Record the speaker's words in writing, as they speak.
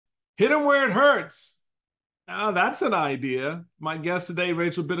Hit them where it hurts. That's an idea. My guest today,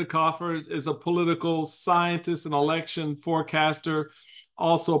 Rachel Bitecofer, is a political scientist and election forecaster,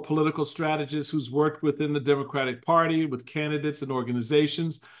 also a political strategist who's worked within the Democratic Party with candidates and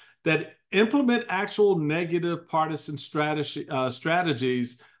organizations that implement actual negative partisan strategies in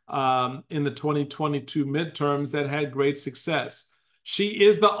the 2022 midterms that had great success. She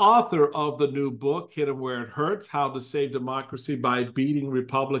is the author of the new book, Hit 'em Where It Hurts, How to Save Democracy by Beating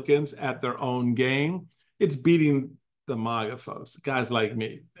Republicans at Their Own Game. It's beating the MAGA folks, guys like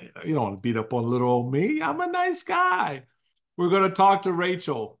me. You don't want to beat up on little old me. I'm a nice guy. We're going to talk to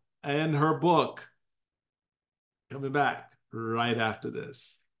Rachel and her book. Coming back right after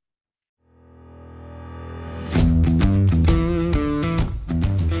this.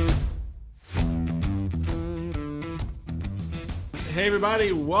 Hey,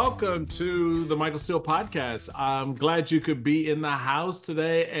 everybody. Welcome to the Michael Steele podcast. I'm glad you could be in the house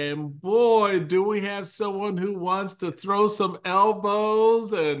today. And boy, do we have someone who wants to throw some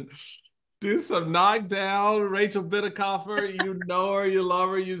elbows and do some knockdown. Rachel Bitecofer, you know her, you love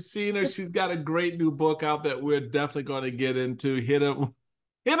her, you've seen her. She's got a great new book out that we're definitely going to get into. Hit 'em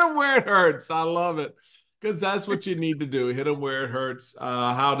where it hurts. I love it. Because that's what you need to do. Hit them where it hurts.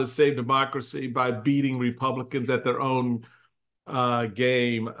 How to save democracy by beating Republicans at their own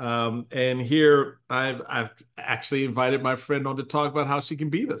game. And here I've actually invited my friend on to talk about how she can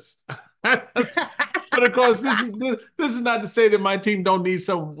beat us. But of course, this is not to say that my team don't need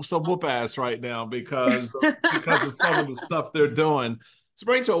some whoop ass right now because of some of the stuff they're doing. So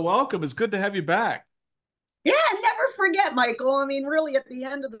Rachel, welcome. It's good to have you back. Yeah, never forget, Michael. I mean, really, at the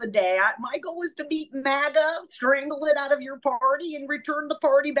end of the day, my goal was to beat MAGA, strangle it out of your party, and return the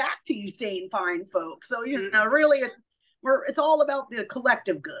party back to you, sane, fine folks. So, really, it's all about the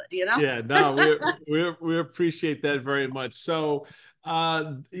collective good, Yeah, no, we appreciate that very much. So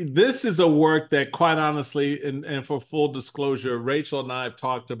this is a work that, quite honestly, and for full disclosure, Rachel and I have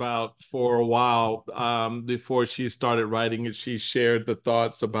talked about for a while before she started writing it. She shared the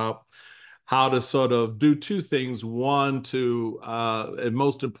thoughts about how to sort of do two things. One, to, and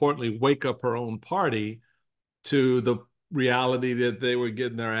most importantly, wake up her own party to the reality that they were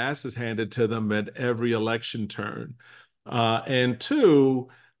getting their asses handed to them at every election turn. And two,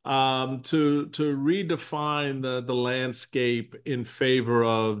 to redefine the landscape in favor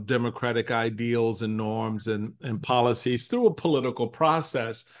of democratic ideals and norms and policies through a political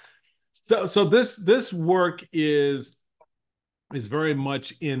process. So this work is very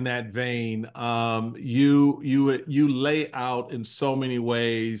much in that vein. You lay out in so many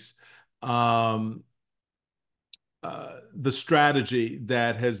ways the strategy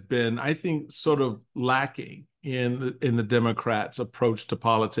that has been, I think, sort of lacking in the Democrats' approach to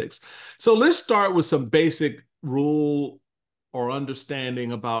politics. So let's start with some basic rule or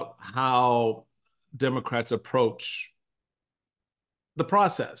understanding about how Democrats approach the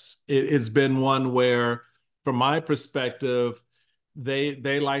process. It's been one where, from my perspective,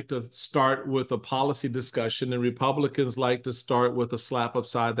 they like to start with a policy discussion, and Republicans like to start with a slap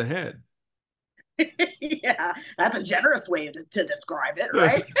upside the head. Yeah, that's a generous way to describe it,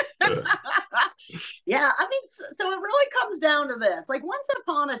 right? Yeah, I mean, so it really comes down to this. Like, once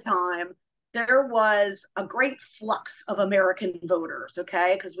upon a time, there was a great flux of American voters,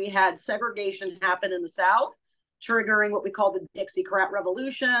 okay? Because we had segregation happen in the South, triggering what we call the Dixiecrat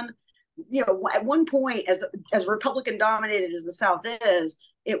Revolution. At one point, as Republican dominated as the South is,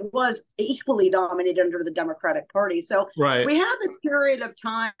 it was equally dominated under the Democratic Party. So right. We had this period of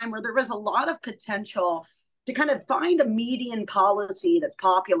time where there was a lot of potential to kind of find a median policy that's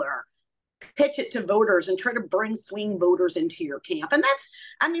popular, pitch it to voters, and try to bring swing voters into your camp. And that's,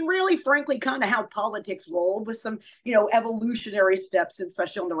 I mean, really, frankly, kind of how politics rolled, with some, evolutionary steps,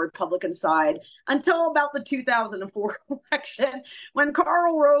 especially on the Republican side, until about the 2004 election, when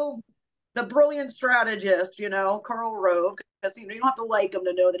Karl Rove, the brilliant strategist, Karl Rove, because you don't have to like him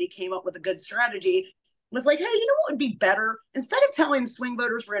to know that he came up with a good strategy, was like, hey, you know what would be better? Instead of telling swing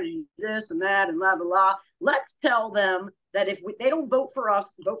voters we're going to do this and that and blah, blah, blah, let's tell them that if they don't vote for us,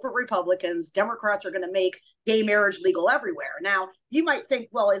 vote for Republicans, Democrats are going to make gay marriage legal everywhere. Now, you might think,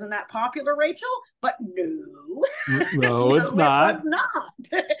 well, isn't that popular, Rachel? But no. No, it's not. It was not.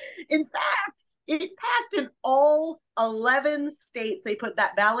 In fact, it passed in all 11 states they put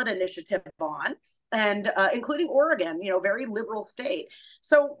that ballot initiative on, and including Oregon, very liberal state.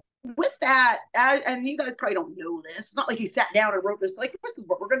 So with that, and you guys probably don't know this, it's not like you sat down and wrote this, like, this is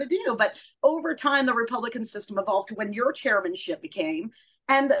what we're going to do. But over time, the Republican system evolved to when your chairmanship became.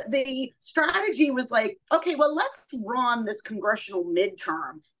 And the strategy was like, okay, well, let's run this congressional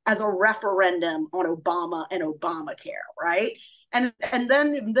midterm as a referendum on Obama and Obamacare, right? And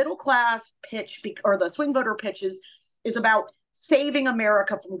then middle class pitch, or the swing voter pitch is about saving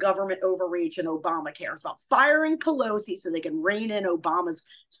America from government overreach and Obamacare. It's about firing Pelosi so they can rein in Obama's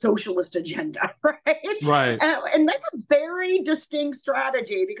socialist agenda, right? Right. And that's a very distinct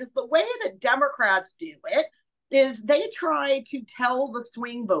strategy, because the way that Democrats do it is they try to tell the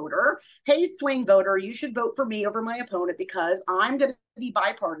swing voter, hey, swing voter, you should vote for me over my opponent because I'm going to be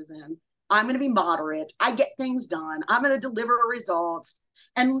bipartisan. I'm going to be moderate. I get things done. I'm going to deliver results.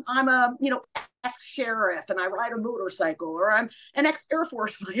 And I'm a, ex-sheriff and I ride a motorcycle, or I'm an ex-Air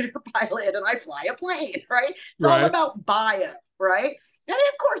Force fighter pilot and I fly a plane, right? It's all about bio, right? And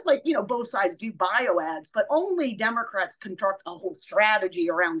of course, both sides do bio ads, but only Democrats construct a whole strategy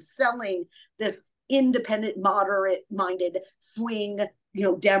around selling this independent, moderate-minded swing,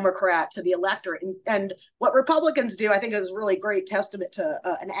 Democrat to the electorate. And what Republicans do, I think, is a really great testament to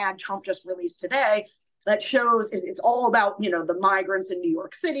an ad Trump just released today that shows it's all about, the migrants in New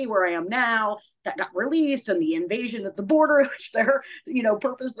York City, where I am now, that got released, and the invasion at the border, which they're,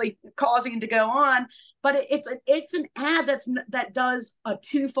 purposely causing to go on. But it's an ad that does a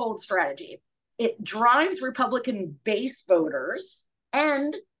twofold strategy. It drives Republican base voters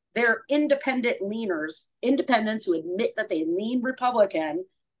and their independent leaners, independents who admit that they lean Republican,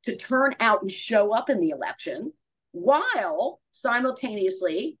 to turn out and show up in the election, while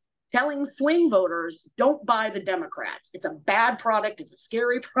simultaneously telling swing voters, don't buy the Democrats. It's a bad product. It's a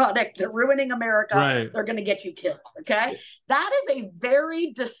scary product. They're ruining America. Right. They're going to get you killed. Okay. That is a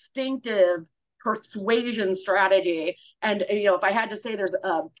very distinctive persuasion strategy. And, if I had to say, there's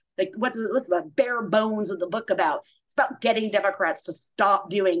what's the bare bones of the book about? It's about getting Democrats to stop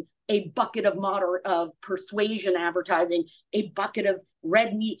doing a bucket of persuasion advertising, a bucket of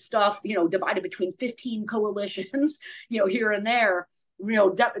red meat stuff, divided between 15 coalitions, here and there.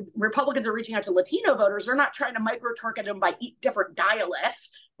 Republicans are reaching out to Latino voters. They're not trying to micro-target them by different dialects.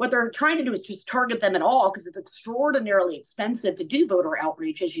 What they're trying to do is just target them at all, because it's extraordinarily expensive to do voter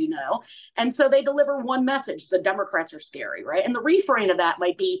outreach, as you know. And so they deliver one message: the Democrats are scary, right? And the refrain of that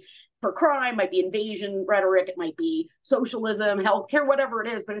might be for crime, might be invasion rhetoric, it might be socialism, healthcare, whatever it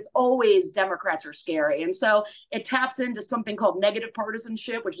is, but it's always Democrats are scary. And so it taps into something called negative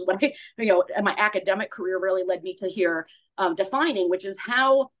partisanship, which is what my academic career really led me to here defining, which is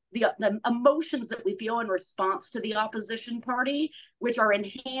how the emotions that we feel in response to the opposition party, which are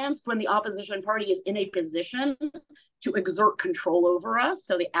enhanced when the opposition party is in a position to exert control over us.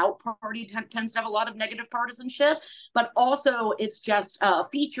 So the out party tends to have a lot of negative partisanship, but also it's just a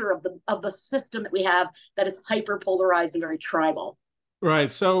feature of the system that we have that is hyper polarized and very tribal.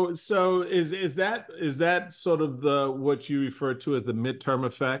 Right. So is that sort of what you refer to as the midterm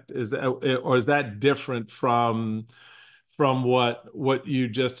effect? Is that, or is that different from what you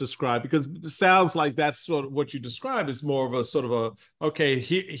just described? Because it sounds like that's sort of what you described is more of a sort of okay,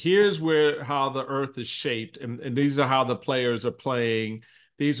 here's how the earth is shaped, and these are how the players are playing.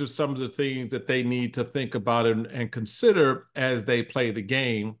 These are some of the things that they need to think about and consider as they play the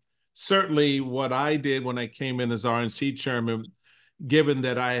game. Certainly what I did when I came in as RNC chairman, given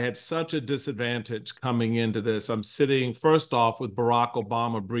that I had such a disadvantage coming into this, I'm sitting first off with Barack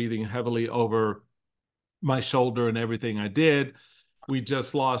Obama breathing heavily over my shoulder and everything I did. We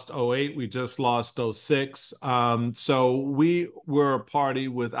just lost 08. We just lost 06. So we were a party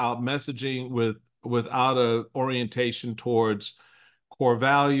without messaging, without a orientation towards core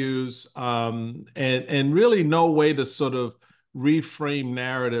values, and really no way to sort of reframe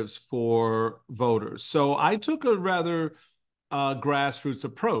narratives for voters. So I took a rather grassroots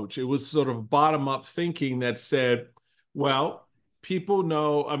approach. It was sort of bottom-up thinking that said, well, people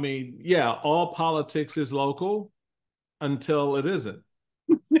know, all politics is local until it isn't.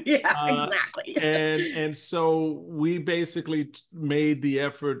 Yeah, exactly. And so we basically made the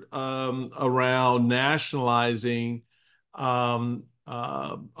effort around nationalizing through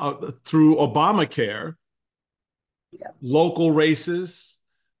Obamacare, local races,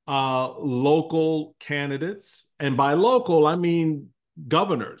 local candidates, and by local I mean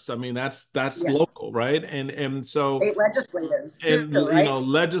governors. That's local, right? And so state legislators too, and right?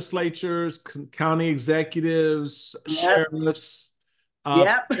 Legislatures, county executives, sheriffs,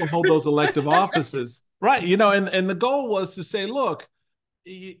 hold those elective offices, right? And the goal was to say, look,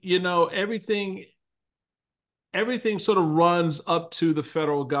 everything sort of runs up to the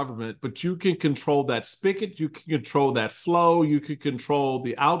federal government, but you can control that spigot, you can control that flow, you can control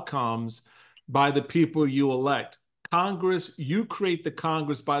the outcomes by the people you elect. Congress, you create the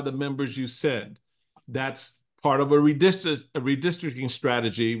Congress by the members you send. That's part of a redistricting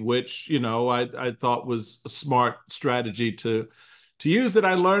strategy, which, I thought was a smart strategy to use, that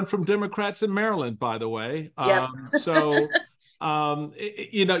I learned from Democrats in Maryland, by the way. Yep.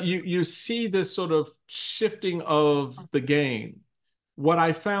 You see this sort of shifting of the game. What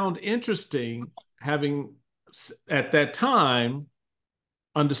I found interesting, having at that time,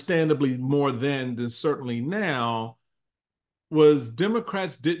 understandably more then than certainly now, was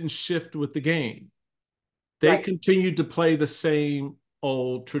Democrats didn't shift with the game. They Right. continued to play the same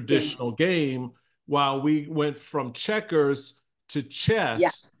old Game. traditional game while we went from checkers to chess.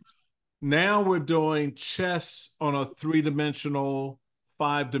 Yes. Now we're doing chess on a three-dimensional,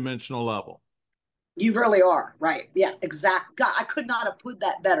 five-dimensional level. You really are, right? Yeah, exact. God, I could not have put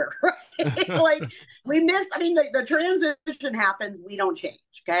that better. Right? Like we missed. I mean, the transition happens. We don't change.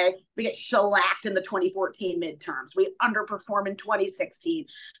 Okay, we get shellacked in the 2014 midterms. We underperform in 2016.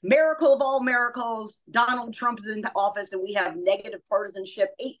 Miracle of all miracles, Donald Trump is in office, and we have negative partisanship.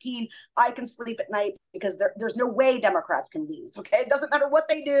 18, I can sleep at night because there's no way Democrats can lose. Okay, it doesn't matter what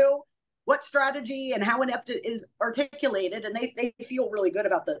they do, what strategy and how inept it is articulated, and they feel really good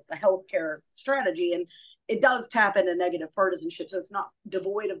about the healthcare strategy, and it does tap into negative partisanship, so it's not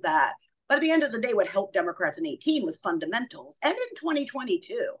devoid of that. But at the end of the day, what helped Democrats in 18 was fundamentals, and in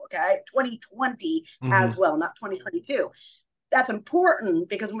 2022, okay, 2020 Mm-hmm. as well, not 2022. That's important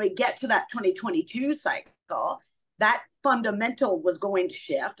because when we get to that 2022 cycle, that fundamental was going to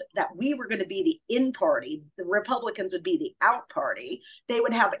shift, that we were going to be the in party, the Republicans would be the out party. They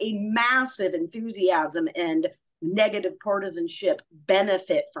would have a massive enthusiasm and negative partisanship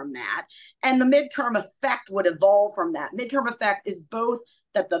benefit from that. And the midterm effect would evolve from that. Midterm effect is both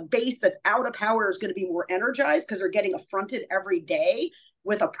that the base that's out of power is going to be more energized because they're getting affronted every day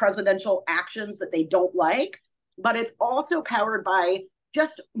with a presidential actions that they don't like, but it's also powered by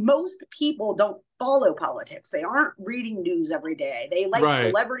just most people don't follow politics. They aren't reading news every day. They like Right.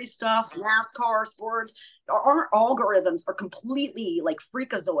 celebrity stuff, NASCAR, sports. Our algorithms are completely like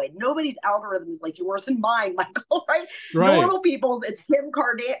freakazoid. Nobody's algorithm is like yours and mine, Michael, right? Right. Normal people, it's Kim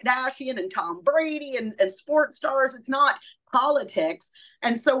Kardashian and Tom Brady and sports stars. It's not politics.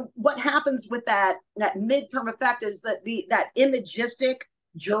 And so what happens with that midterm effect is that that imagistic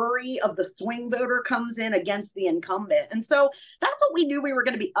jury of the swing voter comes in against the incumbent. And so that's what we knew we were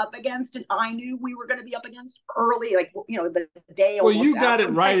going to be up against. And I knew we were going to be up against early, like, the day Well, almost you got it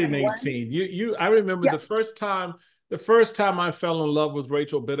after right in Biden won. 18. I remember Yeah. the first time I fell in love with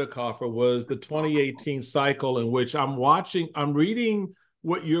Rachel Bitecofer was the 2018 cycle, in which I'm reading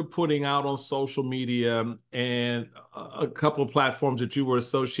what you're putting out on social media and a couple of platforms that you were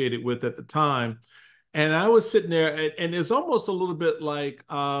associated with at the time. And I was sitting there, and it's almost a little bit like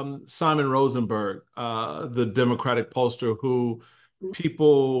Simon Rosenberg, the Democratic pollster, who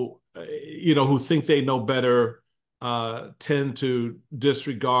people, who think they know better, tend to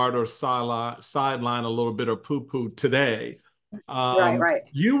disregard or sideline a little bit or poo-poo today. Right, right.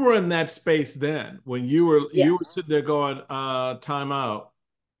 You were in that space then when you were Yes. sitting there going, time out.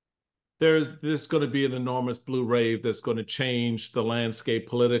 There's going to be an enormous blue wave that's going to change the landscape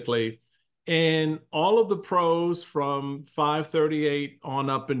politically. And all of the pros from 538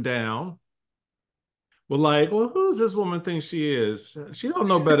 on up and down were like, well, who's this woman think she is? She don't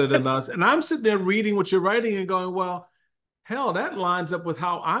know better than us. And I'm sitting there reading what you're writing and going, well, hell, that lines up with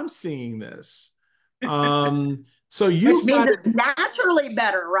how I'm seeing this. So Which you means got it. it's naturally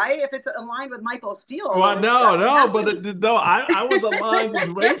better, right? If it's aligned with Michael Steele, Well, then no, it no, has to but be. no, I was aligned with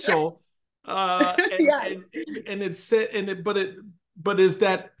Rachel, and Yes. it said, but is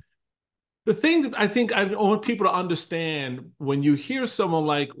that the thing that I think I want people to understand when you hear someone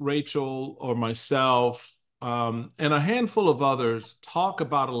like Rachel or myself, and a handful of others talk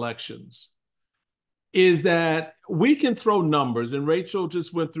about elections, is that we can throw numbers, and Rachel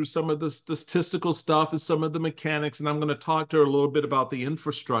just went through some of the statistical stuff and some of the mechanics, and I'm going to talk to her a little bit about the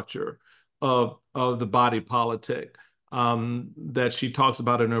infrastructure of the body politic, that she talks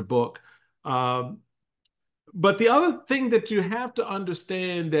about in her book. Um, but the other thing that you have to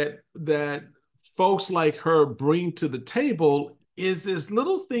understand that folks like her bring to the table is this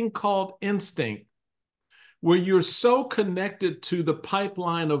little thing called instinct, where you're so connected to the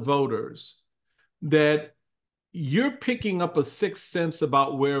pipeline of voters that you're picking up a sixth sense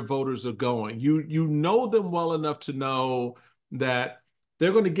about where voters are going. You know them well enough to know that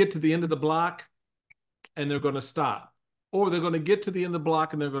they're going to get to the end of the block and they're going to stop, or they're going to get to the end of the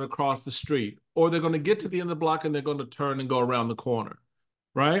block and they're going to cross the street, or they're going to get to the end of the block and they're going to turn and go around the corner,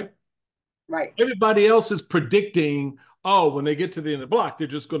 right? Right. Everybody else is predicting, oh, when they get to the end of the block, they're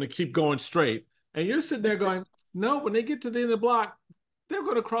just going to keep going straight. And you're sitting there going, no, when they get to the end of the block, they're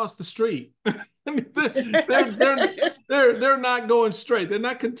going to cross the street. They're not going straight. They're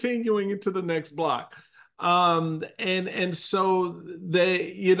not continuing into the next block. And so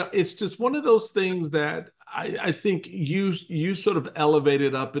it's just one of those things that I think you sort of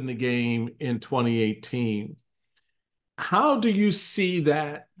elevated up in the game in 2018. How do you see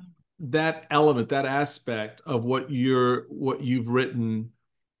that element, that aspect of what you've written,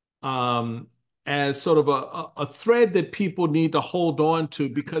 um, as sort of a thread that people need to hold on to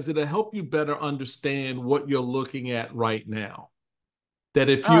because it'll help you better understand what you're looking at right now? That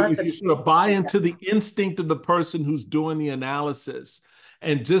Oh, if you sort of buy into the instinct of the person who's doing the analysis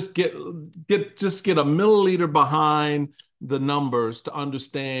and just get a milliliter behind the numbers to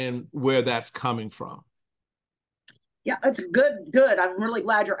understand where that's coming from. Yeah, it's good. I'm really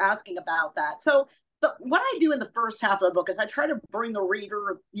glad you're asking about that. So what I do in the first half of the book is I try to bring the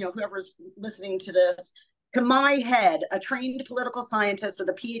reader, whoever's listening to this, to my head, a trained political scientist with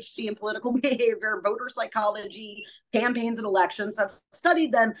a PhD in political behavior, voter psychology, campaigns and elections. I've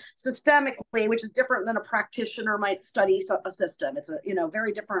studied them systemically, which is different than a practitioner might study a system. It's a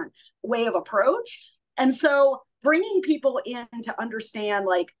very different way of approach. And so bringing people in to understand,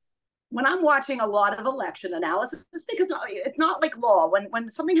 like, when I'm watching a lot of election analysis, because it's not like law. When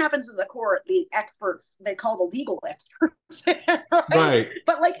something happens in the court, the experts, they call the legal experts, right? Right.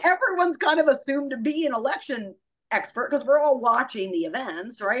 But like everyone's kind of assumed to be an election expert because we're all watching the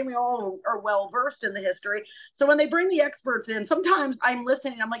events, right? We all are well versed in the history. So when they bring the experts in, sometimes I'm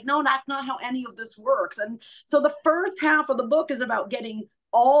listening. I'm like, no, that's not how any of this works. And so the first half of the book is about getting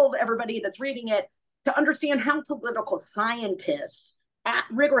everybody that's reading it to understand how political scientists,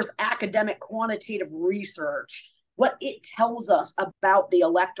 rigorous academic quantitative research, what it tells us about the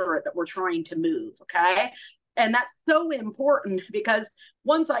electorate that we're trying to move. Okay. And that's so important because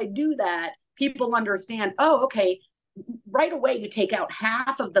once I do that, people understand, oh, okay, right away you take out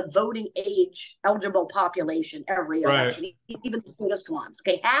half of the voting age eligible population every election, even the oldest ones.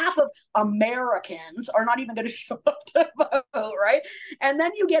 Okay, half of Americans are not even going to show up to vote, right? And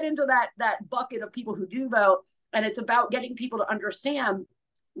then you get into that bucket of people who do vote, and it's about getting people to understand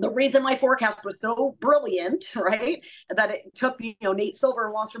the reason my forecast was so brilliant, right, that it took Nate Silver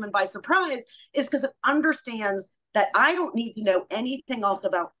and Wasserman by surprise, is because it understands that I don't need to know anything else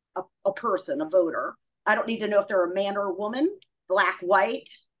about a person, a voter. I don't need to know if they're a man or a woman, black, white,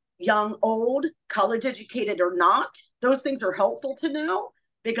 young, old, college educated or not. Those things are helpful to know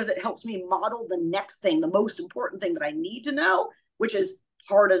because it helps me model the next thing, the most important thing that I need to know, which is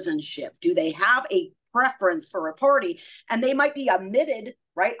partisanship. Do they have a preference for a party? And they might be omitted,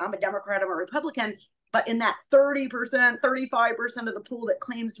 right? I'm a Democrat, I'm a Republican, but in that 30%, 35% of the pool that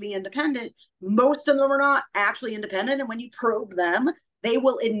claims to be independent, most of them are not actually independent. And when you probe them, they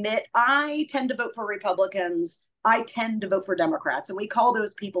will admit, I tend to vote for Republicans, I tend to vote for Democrats. And we call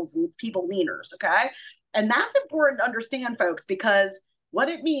those people leaners, okay? And that's important to understand, folks, because what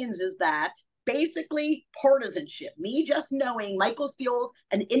it means is that basically partisanship, me just knowing Michael Steele's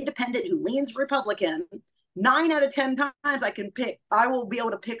an independent who leans Republican, 9 out of 10 times I will be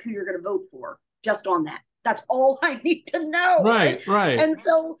able to pick who you're going to vote for just on that. That's all I need to know. Right.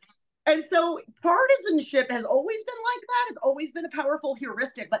 And so partisanship has always been like that. It's always been a powerful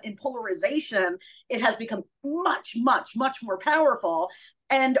heuristic, but in polarization, it has become much, much, much more powerful.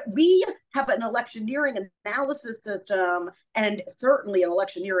 And we have an electioneering analysis system and certainly an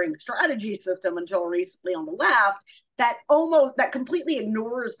electioneering strategy system until recently on the left that completely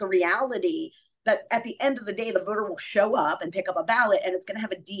ignores the reality that at the end of the day, the voter will show up and pick up a ballot and it's going to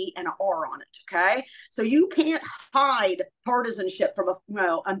have a D and an R on it. Okay. So you can't hide partisanship from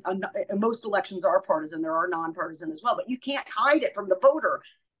most elections are partisan. There are nonpartisan as well, but you can't hide it from the voter.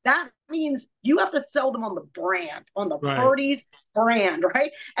 That means you have to sell them on the brand, on the party's brand,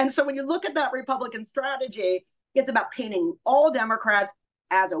 right? And so when you look at that Republican strategy, it's about painting all Democrats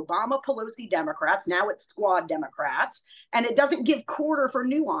as Obama Pelosi Democrats. Now it's squad Democrats. And it doesn't give quarter for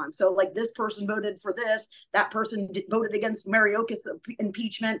nuance. So like this person voted for this, that person voted against Mariuka's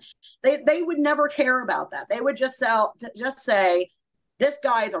impeachment. They would never care about that. They would just say, this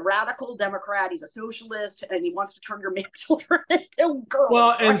guy is a radical Democrat. He's a socialist, and he wants to turn your male children into girls.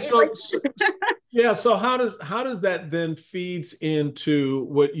 Well, and right? So how does that then feeds into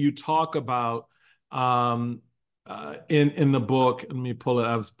what you talk about in the book? Let me pull it.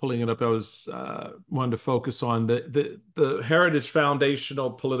 I was pulling it up. I was wanted to focus on the Heritage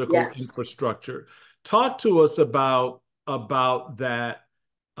Foundational political infrastructure. Talk to us about that.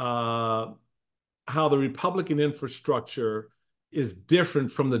 How the Republican infrastructure is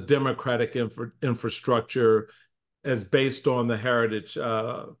different from the Democratic infrastructure as based on the heritage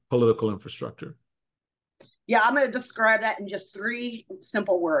political infrastructure. Yeah, I'm going to describe that in just 3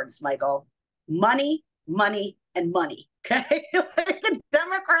 simple words, Michael. Money, money, and money. Okay? Like the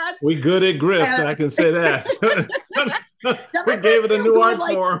Democrats. We good at grift, I can say that. We gave it a new art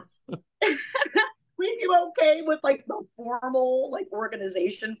form. we'd be okay with like the formal like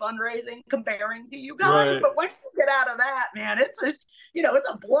organization fundraising comparing to you guys. Right. But once you get out of that, man, it's a it's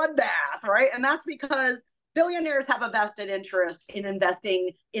a bloodbath, right? And that's because billionaires have a vested interest in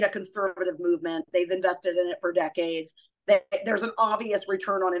investing in a conservative movement. They've invested in it for decades. There's an obvious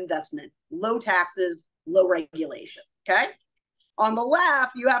return on investment, low taxes, low regulation. Okay. On the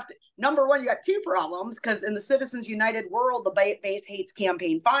left, you have to, number one, you got two problems because in the Citizens United world, the base hates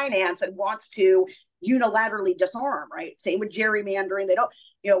campaign finance and wants to unilaterally disarm, right? Same with gerrymandering. They don't,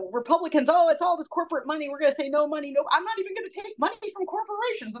 Republicans, oh, it's all this corporate money. We're going to say no money. No, I'm not even going to take money from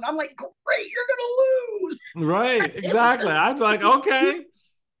corporations. And I'm like, great, you're going to lose. Right. Exactly. I'm like, okay.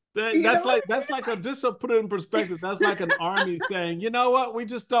 That's like just to put it in perspective, that's like an army saying, you know what,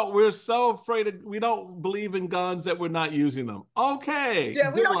 we're so afraid we don't believe in guns that we're not using them. Okay.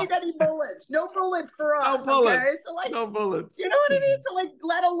 Yeah, we don't need any bullets. No bullets for us. No bullets. Okay. So like no bullets. You know what I mean? So like,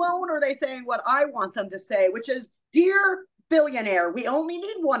 let alone are they saying what I want them to say, which is, dear billionaire, we only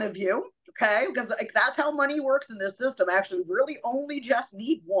need one of you. Okay, because like that's how money works in this system. Actually, we really only just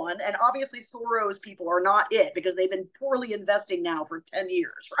need one. And obviously, Soros people are not it because they've been poorly investing now for 10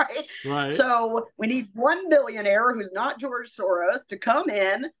 years, right? Right. So we need one billionaire who's not George Soros to come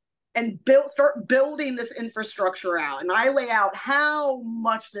in and start building this infrastructure out. And I lay out how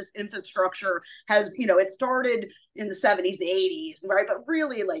much this infrastructure has, it started in the 70s, the 80s, right? But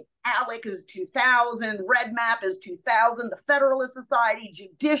really, like, ALEC is 2000, Red Map is 2000, the Federalist Society,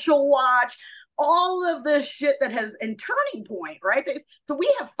 Judicial Watch, all of this shit that has, and Turning Point, right? So we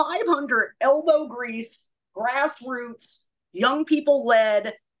have 500 elbow grease, grassroots, young people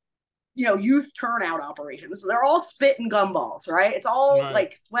led, youth turnout operations. So they're all spit and gumballs, right? It's all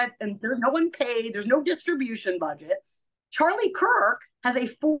like sweat, and there's no one paid. There's no distribution budget. Charlie Kirk has a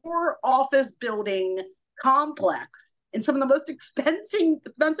 4-office building complex in some of the most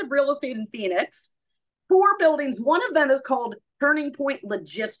expensive real estate in Phoenix. 4 buildings. One of them is called Turning Point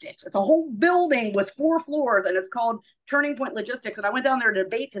Logistics. It's a whole building with 4 floors, and it's called Turning Point Logistics. And I went down there to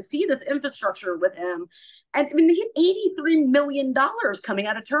debate to see this infrastructure with him. And I mean, they hit $83 million coming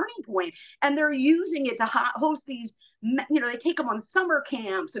out of Turning Point, and they're using it to host these. They take them on summer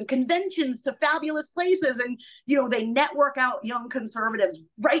camps and conventions to fabulous places, and they network out young conservatives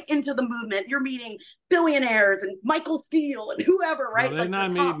right into the movement. You're meeting billionaires and Michael Steele and whoever, right? No, they're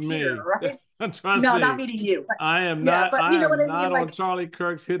not meeting me, right? Trust me, not meeting you. But, I am not. But, I am not on Charlie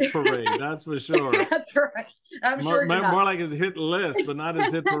Kirk's hit parade. That's for sure. That's right. I'm sure you're not. More like his hit list, but not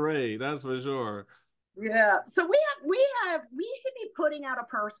his hit parade. That's for sure. Yeah. So we should be putting out a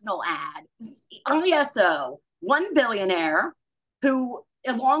personal ad. ISO, one billionaire who,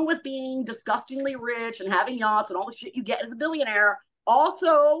 along with being disgustingly rich and having yachts and all the shit you get as a billionaire,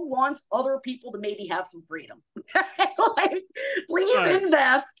 also wants other people to maybe have some freedom. Like, please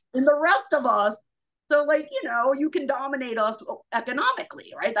invest in the rest of us. So, like, you can dominate us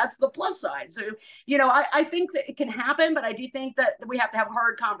economically, right? That's the plus side. So, I think that it can happen, but I do think that we have to have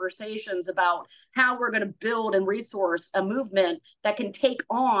hard conversations about how we're going to build and resource a movement that can take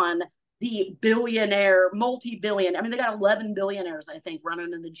on the billionaire, multi-billion. I mean, they got 11 billionaires, I think,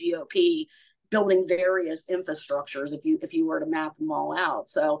 running in the GOP, building various infrastructures if you were to map them all out.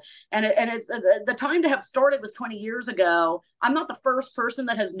 So, and it's the time to have started was 20 years ago. I'm not the first person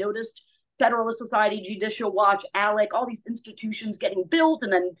that has noticed Federalist Society, Judicial Watch, ALEC, all these institutions getting built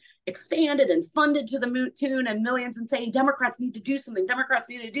and then expanded and funded to the tune and millions, and saying Democrats need to do something. Democrats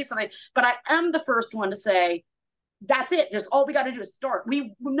need to do something. But I am the first one to say, that's it. Just all we got to do is start.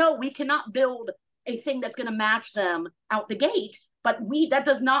 We know we cannot build a thing that's going to match them out the gate, but that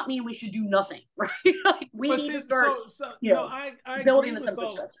does not mean we should do nothing, right? Like, we need to start I building this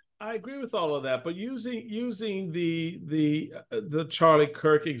infrastructure. I agree with all of that, but using the Charlie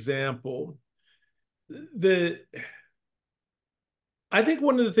Kirk example, I think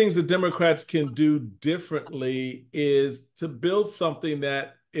one of the things that Democrats can do differently is to build something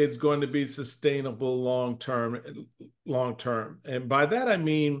that is going to be sustainable long term. And by that I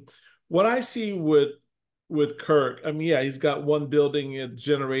mean, what I see with Kirk, I mean, yeah, he's got one building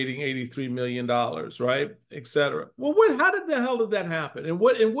generating $83 million, right, et cetera. Well, how did the hell did that happen? And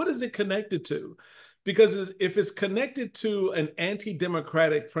what is it connected to? Because if it's connected to an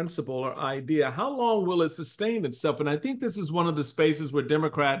anti-democratic principle or idea, how long will it sustain itself? And I think this is one of the spaces where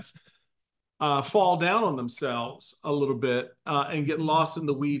Democrats fall down on themselves a little bit and get lost in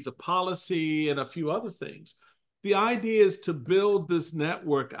the weeds of policy and a few other things. The idea is to build this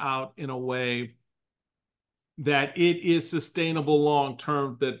network out in a way that it is sustainable long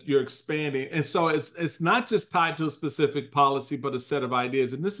term, that you're expanding. And so it's not just tied to a specific policy, but a set of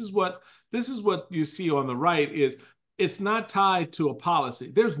ideas. And this is what you see on the right is it's not tied to a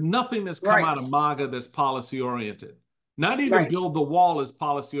policy. There's nothing that's come Right. out of MAGA that's policy oriented. Not even Right. build the wall is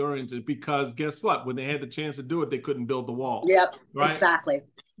policy oriented, because guess what? When they had the chance to do it, they couldn't build the wall, Yep. right? Exactly.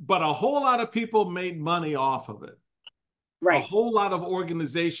 But a whole lot of people made money off of it. A Right. whole lot of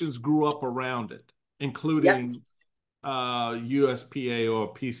organizations grew up around it, Yep. including USPA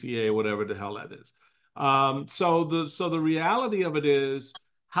or PCA, whatever the hell that is. So the reality of it is,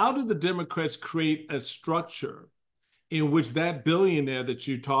 how do the Democrats create a structure in which that billionaire that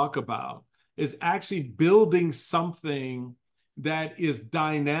you talk about is actually building something that is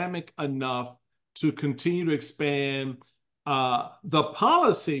dynamic enough to continue to expand the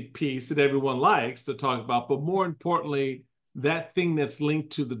policy piece that everyone likes to talk about, but more importantly, that thing that's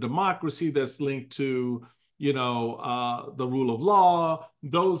linked to the democracy, that's linked to, the rule of law,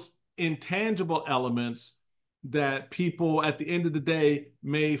 those intangible elements that people at the end of the day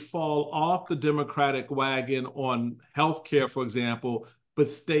may fall off the Democratic wagon on healthcare, for example, but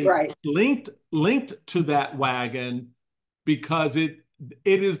stay Right. linked to that wagon because it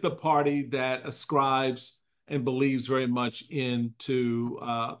is the party that ascribes and believes very much into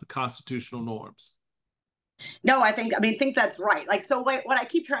the constitutional norms. No, think that's right. Like, so what I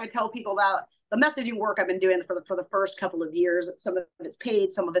keep trying to tell people about the messaging work I've been doing for the first couple of years, some of it's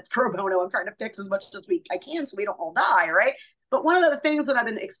paid, some of it's pro bono. I'm trying to fix as much as I can so we don't all die, right? But one of the things that I've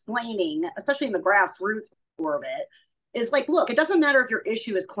been explaining, especially in the grassroots orbit, is like, look, it doesn't matter if your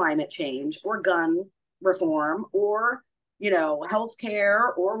issue is climate change or gun reform or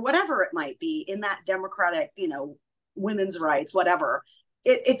healthcare or whatever it might be in that democratic, women's rights, whatever.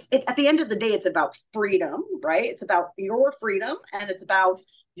 It's at the end of the day, it's about freedom, right? It's about your freedom, and it's about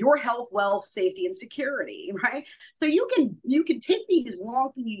your health, wealth, safety, and security, right? So you can take these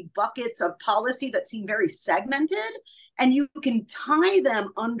wonky buckets of policy that seem very segmented, and you can tie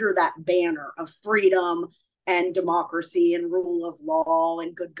them under that banner of freedom and democracy and rule of law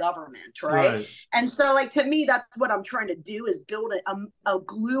and good government, right? Right. And so, like, to me, that's what I'm trying to do, is build a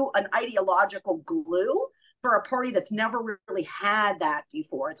glue, an ideological glue for a party that's never really had that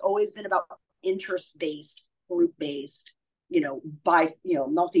before. It's always been about interest-based, group-based,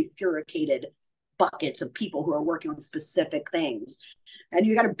 multi-furicated buckets of people who are working on specific things. And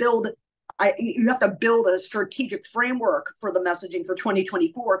you have to build a strategic framework for the messaging for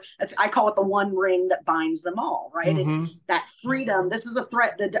 2024. I call it the one ring that binds them all, right? Mm-hmm. It's that freedom. This is a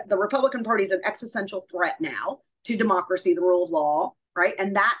threat. The Republican Party is an existential threat now to democracy, the rule of law, right?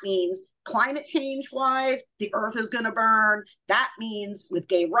 And that means climate change wise, the earth is going to burn. That means with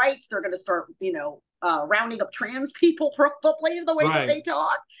gay rights, they're going to start, rounding up trans people probably the way that they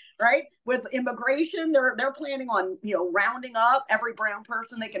talk, right? With immigration, they're planning on, rounding up every brown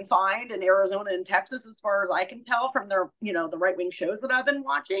person they can find in Arizona and Texas, as far as I can tell from their, the right-wing shows that I've been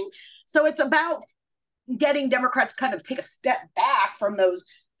watching. So it's about getting Democrats kind of take a step back from the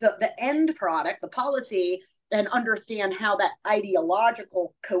end product, the policy, and understand how that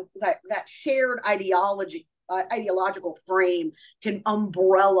ideological that shared ideological frame can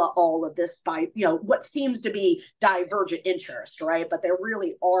umbrella all of this by what seems to be divergent interest, right? But they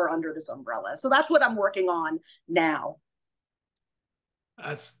really are under this umbrella. So that's what I'm working on now.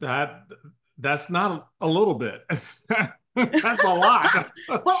 That's not a little bit. That's a lot.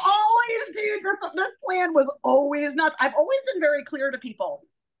 Well, always, dude, this plan was always not. I've always been very clear to people.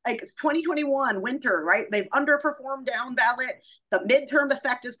 Like, it's 2021 winter, right? They've underperformed down ballot. The midterm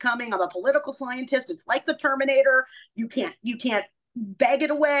effect is coming. I'm a political scientist. It's like the Terminator. You can't beg it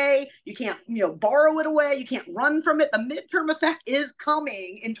away. You can't, borrow it away. You can't run from it. The midterm effect is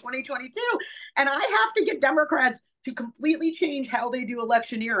coming in 2022. And I have to get Democrats to completely change how they do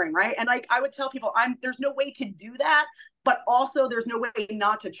electioneering, right? And I would tell people, there's no way to do that, but also there's no way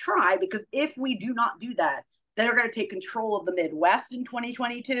not to try, because if we do not do that, they're going to take control of the Midwest in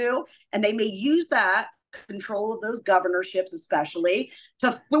 2022, and they may use that control of those governorships, especially,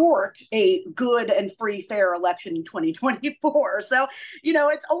 to thwart a good and free, fair election in 2024. So,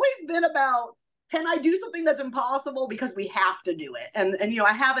 it's always been about, can I do something that's impossible because we have to do it? And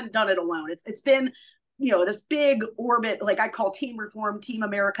I haven't done it alone. It's been, this big orbit, like I call Team Reform, Team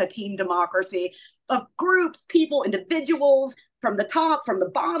America, Team Democracy, of groups, people, individuals, from the top, from the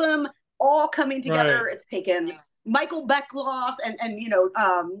bottom, all coming together. Right. It's taken Michael Beckloff and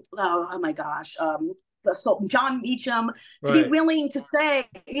oh my gosh, John Meacham to be willing to say,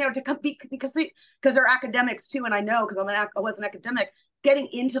 to come, because they're academics too, and I know, because I was an academic. Getting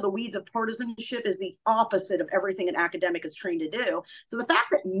into the weeds of partisanship is the opposite of everything an academic is trained to do. So the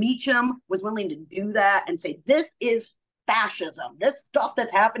fact that Meacham was willing to do that and say, this is fascism, this stuff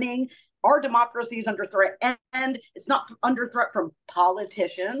that's happening, our democracy is under threat, and it's not under threat from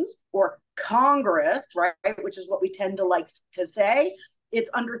politicians or Congress, right, which is what we tend to like to say, it's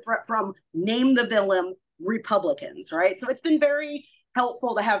under threat from name the villain Republicans, right? So it's been very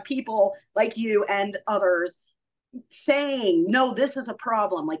helpful to have people like you and others saying, no, this is a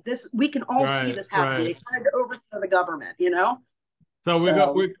problem. Like this, we can all see Right, this happening. They right. tried to overthrow the government, you know? So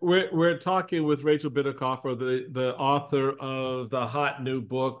So, we're talking with Rachel Bitecofer, the author of the hot new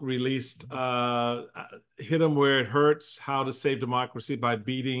book released, "Hit 'Em Where It Hurts: How to Save Democracy by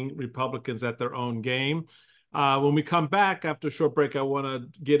Beating Republicans at Their Own Game." When we come back after a short break, I want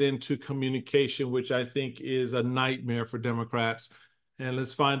to get into communication, which I think is a nightmare for Democrats. And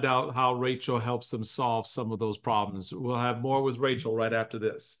let's find out how Rachel helps them solve some of those problems. We'll have more with Rachel right after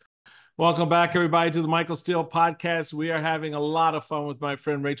this. Welcome back, everybody, to the Michael Steele podcast. We are having a lot of fun with my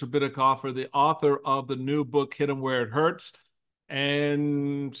friend Rachel Bitecofer, the author of the new book, Hit 'Em Where It Hurts.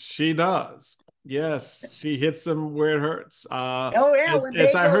 And she does. Yes, she hits them where it hurts. oh yeah, when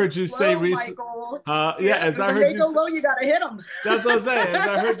As they I go heard you say low, recently, Michael. yeah, Yeah, as I when heard they you go say, low, you got to hit them. that's what I'm saying. As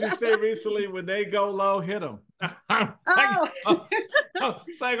I heard you say recently, when they go low, hit them. I'm like, Oh,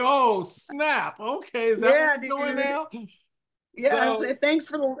 like, oh, snap. Okay, is that what yeah, we're doing dude. now? Yes, So, thanks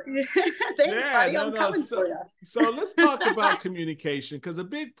for the thanks, yeah, buddy. no, I'm no. coming So, for you. so let's talk about communication, because a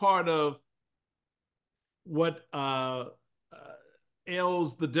big part of what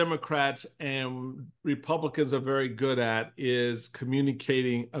ails the Democrats and Republicans are very good at is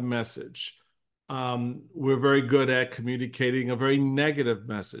communicating a message. We're very good at communicating a very negative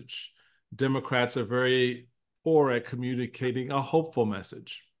message. Democrats are very poor at communicating a hopeful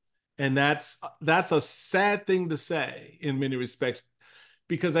message. And that's a sad thing to say in many respects,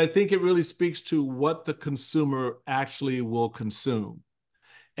 because I think it really speaks to what the consumer actually will consume.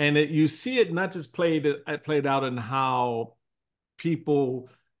 And you see it not just played out in how people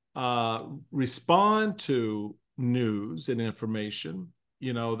respond to news and information.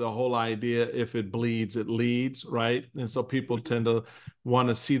 You know, the whole idea, if it bleeds, it leads, right? And so people tend to want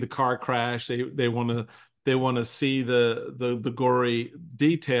to see the car crash. They want to see the gory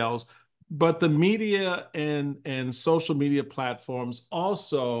details. But the media and social media platforms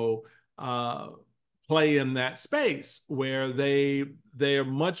also play in that space where they are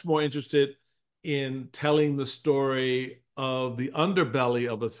much more interested in telling the story of the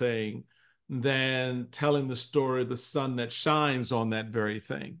underbelly of a thing than telling the story of the sun that shines on that very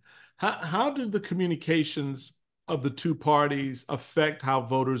thing. How do the communications of the two parties affect how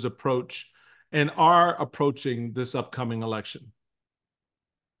voters approach and are approaching this upcoming election?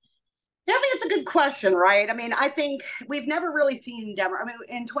 Yeah, I mean, it's a good question, right? I mean, I think we've never really seen Denver. I mean,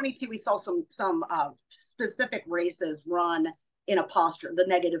 in 22, we saw some specific races run in a posture, the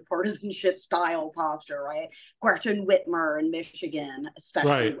negative partisanship style posture, right? Gretchen Whitmer in Michigan,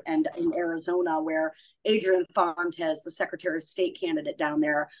 especially, Right. and in Arizona, where Adrian Fontes, the Secretary of State candidate down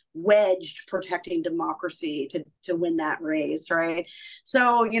there, wedged protecting democracy to win that race, right?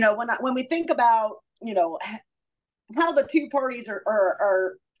 So, you know, when we think about, you know, how the two parties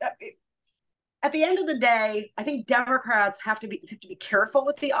are at the end of the day, I think Democrats have to be careful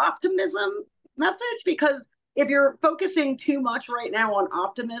with the optimism message, because if you're focusing too much right now on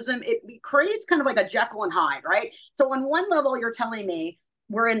optimism, it creates kind of like a Jekyll and Hyde, right? So on one level, you're telling me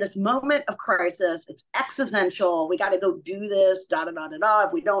we're in this moment of crisis. It's existential. We got to go do this, da da da da da.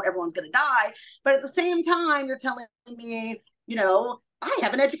 If we don't, everyone's going to die. But at the same time, you're telling me, you know, I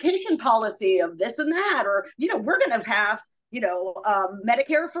have an education policy of this and that, or, you know, we're going to pass, you know,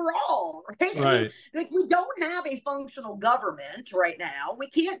 Medicare for all, right? I mean, Right. like, we don't have a functional government right now. We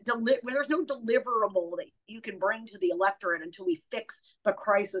can't there's no deliverable that you can bring to the electorate until we fix the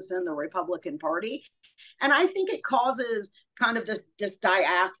crisis in the Republican Party. And I think it causes kind of this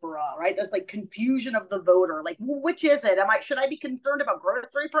diaspora, right? This like confusion of the voter. Like, well, which is it? Should I be concerned about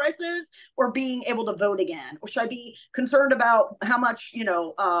grocery prices or being able to vote again? Or should I be concerned about how much,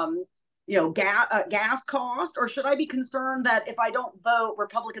 gas cost, or should I be concerned that if I don't vote,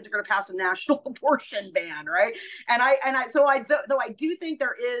 Republicans are going to pass a national abortion ban, right? Though I do think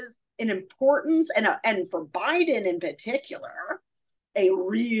there is an importance, and for Biden in particular, a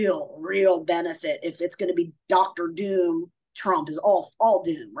real benefit if it's going to be Dr. Doom. Trump is all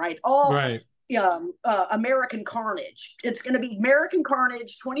doom, right? All Right. American carnage. It's going to be American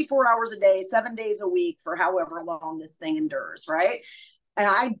carnage 24 hours a day, 7 days a week for however long this thing endures, right? And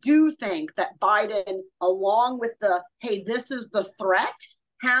I do think that Biden, along with hey, this is the threat,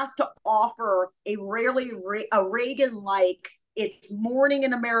 has to offer a Reagan-like, it's morning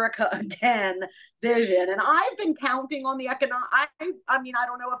in America again vision. And I've been counting on the economic. I mean, I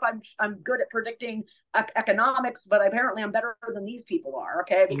don't know if I'm good at predicting economics, but apparently I'm better than these people are.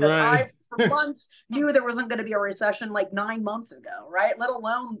 Okay, because I Right. for months knew there wasn't going to be a recession like 9 months ago, right? Let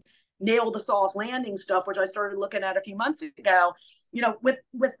alone nail the soft landing stuff, which I started looking at a few months ago, with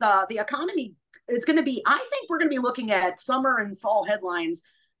the economy, it's going to be, I think we're going to be looking at summer and fall headlines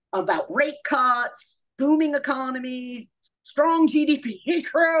about rate cuts, booming economy, strong GDP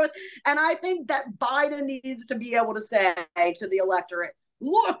growth. And I think that Biden needs to be able to say to the electorate,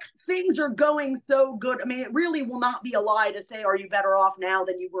 look, things are going so good. I mean, it really will not be a lie to say, are you better off now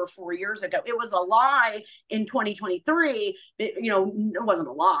than you were 4 years ago? It was a lie in 2023. It wasn't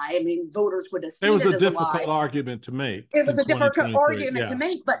a lie. I mean, voters would have seen it was it a as a lie. difficult argument to make. It was a difficult argument yeah. to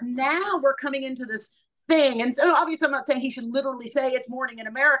make. But now we're coming into this thing. And so obviously I'm not saying he should literally say it's morning in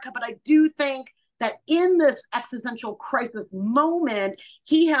America, but I do think that in this existential crisis moment,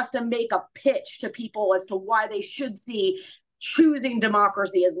 he has to make a pitch to people as to why they should see choosing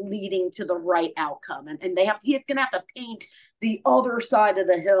democracy as leading to the right outcome. And he's going to have to paint the other side of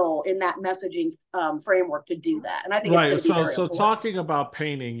the hill in that messaging framework to do that. And I think right. It's going to be very so important. Talking about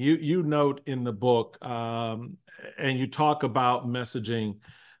painting, you note in the book, and you talk about messaging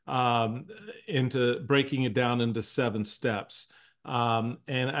into breaking it down into 7 steps. And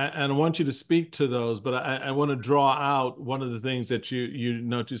I want you to speak to those, but I want to draw out one of the things that you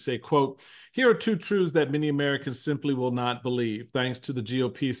note. You say, quote, here are 2 truths that many Americans simply will not believe, thanks to the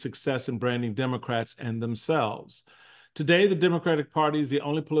GOP's success in branding Democrats and themselves. Today, the Democratic Party is the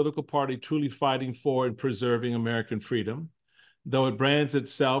only political party truly fighting for and preserving American freedom. Though it brands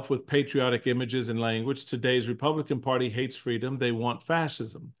itself with patriotic images and language, today's Republican Party hates freedom. They want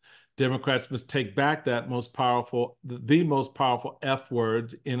fascism. Democrats must take back the most powerful F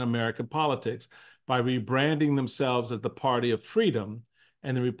word in American politics by rebranding themselves as the party of freedom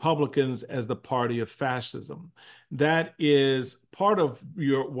and the Republicans as the party of fascism. That is part of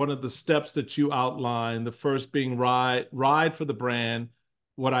one of the steps that you outline. The first being ride for the brand,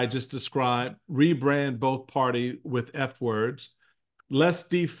 what I just described, rebrand both parties with F words, less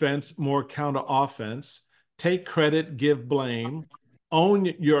defense, more counter offense, take credit, give blame, own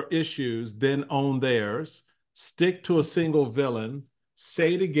your issues, then own theirs, stick to a single villain,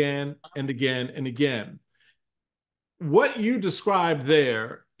 say it again and again and again. What you described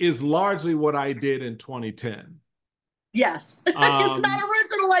there is largely what I did in 2010. Yes. It's not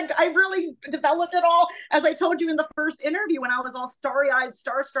original. Like, I really developed it all. As I told you in the first interview, when I was all starry-eyed,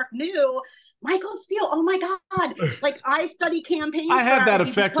 starstruck new, Michael Steele, oh my God. Like, I study campaign I have that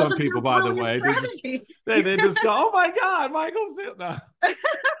effect on people, by the way. They just go, oh my God, Michael Steele. No.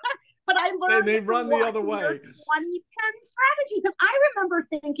 But I learned they run the other way. 2010 strategy. Because I remember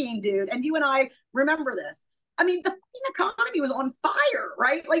thinking, dude, and you and I remember this. I mean, the economy was on fire,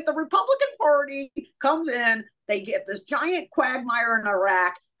 right? Like, the Republican Party comes in, they get this giant quagmire in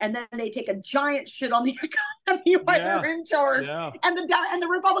Iraq, and then they take a giant shit on the economy while they're in charge. Yeah. And the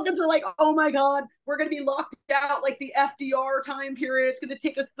Republicans are like, oh my God, we're going to be locked out like the FDR time period. It's going to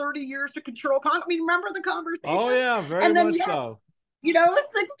take us 30 years to control Congress. I mean, remember the conversation? Oh, yeah, very much so.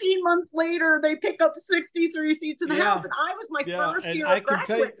 16 months later, they pick up 63 seats in the House. And I was my first year of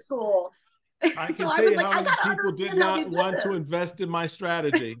graduate school. I can tell you how many people did not want to invest in my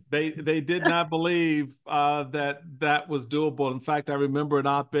strategy. They did not believe that was doable. In fact, I remember an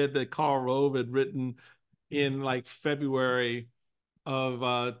op-ed that Karl Rove had written in like February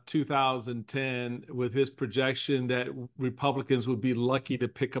of 2010 with his projection that Republicans would be lucky to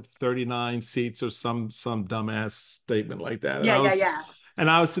pick up 39 seats or some dumbass statement like that. And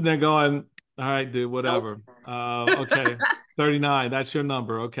I was sitting there going, all right, dude, whatever. Okay, 39, that's your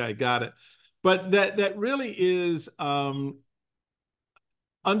number. Okay, got it. But that really is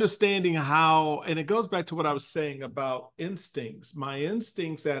understanding how, and it goes back to what I was saying about instincts. My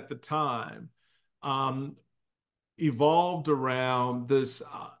instincts at the time evolved around this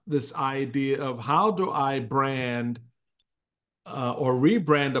idea of how do I brand or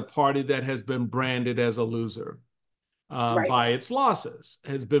rebrand a party that has been branded as a loser by its losses,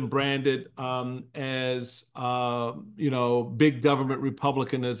 has been branded as big government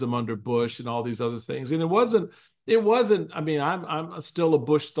republicanism under Bush and all these other things. And it wasn't. I mean, I'm still a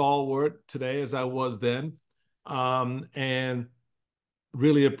Bush stalwart today as I was then, and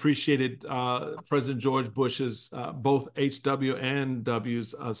really appreciated President George Bush's both HW and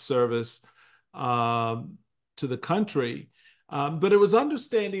W's service to the country. But it was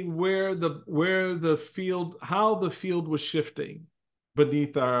understanding how the field was shifting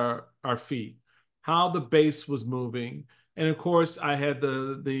beneath our feet, how the base was moving. And of course, I had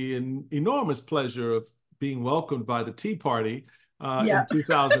the enormous pleasure of being welcomed by the Tea Party in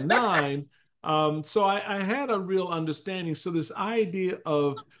 2009. So I had a real understanding. So this idea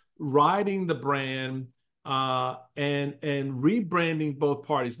of riding the brand and rebranding both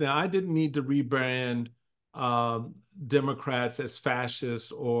parties. Now, I didn't need to rebrand Democrats as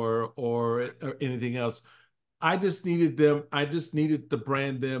fascists or anything else. I just needed to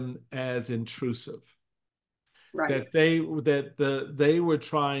brand them as intrusive. Right. That they were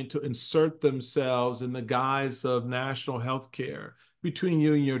trying to insert themselves in the guise of national health care between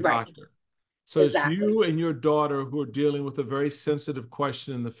you and your Right. doctor. So it's Exactly. you and your daughter who are dealing with a very sensitive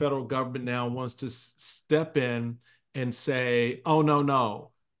question, and the federal government now wants to step in and say, oh, no,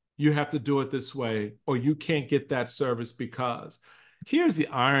 no, you have to do it this way, or you can't get that service because. Here's the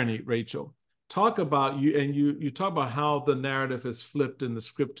irony, Rachel. Talk about you, and you talk about how the narrative has flipped and the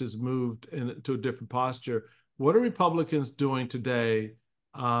script has moved into a different posture. What are Republicans doing today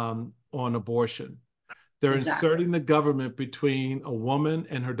on abortion? They're Exactly. inserting the government between a woman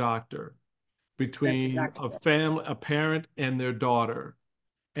and her doctor, That's between exactly a it. family, a parent and their daughter,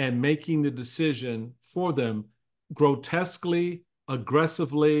 and making the decision for them grotesquely,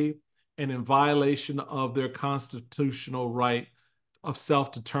 aggressively, and in violation of their constitutional right of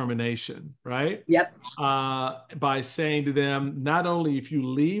self-determination, right? Yep. By saying to them, not only if you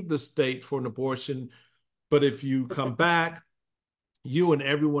leave the state for an abortion, but if you come back, you and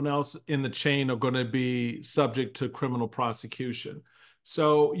everyone else in the chain are going to be subject to criminal prosecution.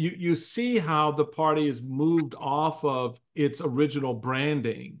 So you see how the party has moved off of its original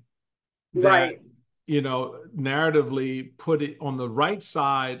branding that, Right. narratively put it on the right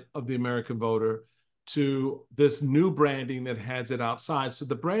side of the American voter to this new branding that has it outside. So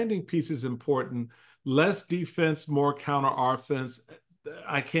the branding piece is important. Less defense, more counter offense.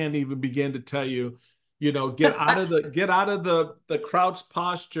 I can't even begin to tell you, get out of the crouch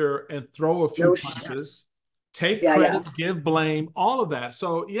posture and throw a few No shit. punches. Take Yeah, yeah. credit, give blame, all of that.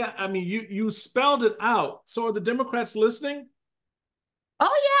 So yeah, I mean, you spelled it out. So are the Democrats listening?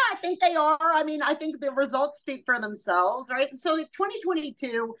 Oh yeah, I think they are. I mean, I think the results speak for themselves, right? So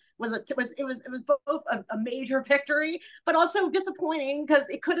 2022 was both a major victory, but also disappointing because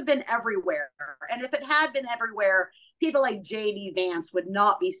it could have been everywhere. And if it had been everywhere, people like JD Vance would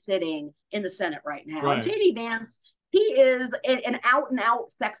not be sitting in the Senate right now. And Right, JD Vance, he is an out and out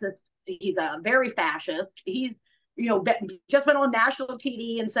sexist. He's a very fascist. He's just went on national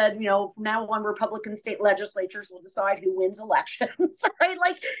TV and said, from now on, Republican state legislatures will decide who wins elections, right?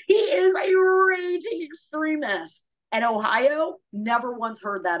 Like he is a raging extremist. And Ohio, never once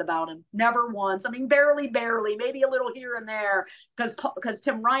heard that about him. Never once. I mean, barely, maybe a little here and there, because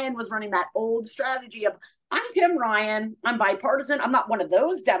Tim Ryan was running that old strategy of I'm Tim Ryan, I'm bipartisan, I'm not one of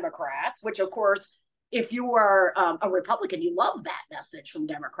those Democrats, which of course if you are a Republican, you love that message from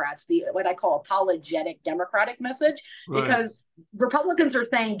Democrats, the what I call apologetic Democratic message, right, because Republicans are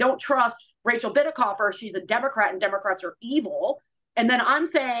saying don't trust Rachel Bitecofer, she's a Democrat and Democrats are evil. And then I'm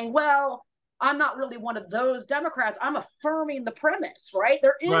saying, well, I'm not really one of those Democrats. I'm affirming the premise, right?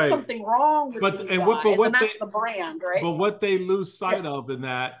 There is right. something wrong with But these and what but guys, and what they that's the brand, right? but what they lose Yeah, sight of in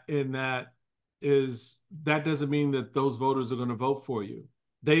that is that doesn't mean that those voters are going to vote for you.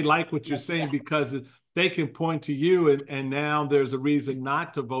 They like what you're yeah, saying because they can point to you and now there's a reason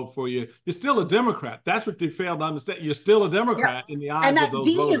not to vote for you. You're still a Democrat. That's what they failed to understand. You're still a yeah. Democrat in the And eyes of that those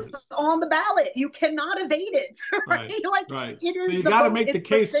D is voters. on the ballot. You cannot evade it, Right, right? Like right. it So is you the got to vote. make the It's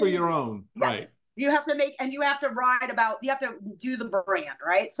the case for thing. your own. Yeah, Right. you have to make, and you have to you have to do the brand,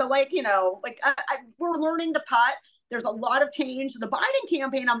 right? So like we're learning to putt. There's a lot of change. The Biden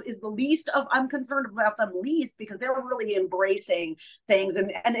campaign is the least of I'm concerned about them least because they're really embracing things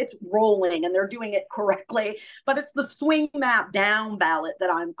and it's rolling and they're doing it correctly. But it's the swing map down ballot that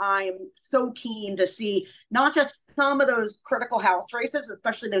I'm so keen to see, not just some of those critical House races,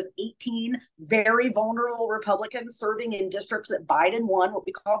 especially those 18 very vulnerable Republicans serving in districts that Biden won, what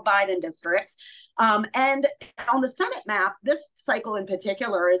we call Biden districts. And on the Senate map, this cycle in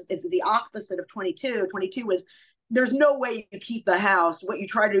particular is the opposite of 22. 22 was there's no way you keep the House. What you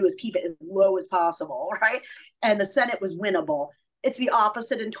try to do is keep it as low as possible, right? And the Senate was winnable. It's the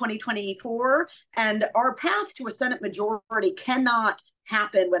opposite in 2024. And our path to a Senate majority cannot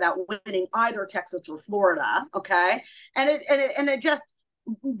happen without winning either Texas or Florida. Okay. And it just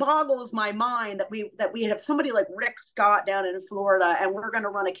boggles my mind that we have somebody like Rick Scott down in Florida and we're going to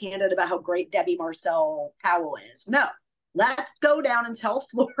run a candidate about how great Debbie Marcel Powell is. No, let's go down and tell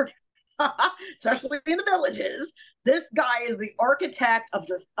Florida, especially in the villages, this guy is the architect of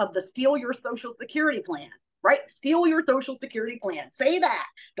the steal your Social Security plan. Right? Steal your Social Security plan. Say that.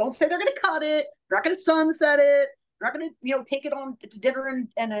 Don't say they're going to cut it. They're not going to sunset it. They're not going to, take it on to dinner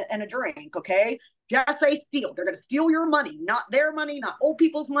and a drink. Okay. Just say steal. They're going to steal your money, not their money, not old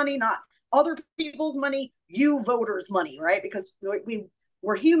people's money, not other people's money, you voters' money, right? Because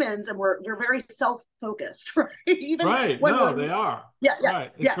we're humans and we're very self-focused, right? Even Right. when No, we're they are. yeah, yeah,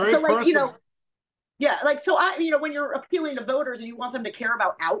 Right. It's yeah. very So like, personal. Yeah, like so when you're appealing to voters and you want them to care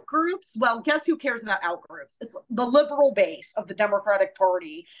about out groups, well, guess who cares about out groups? It's the liberal base of the Democratic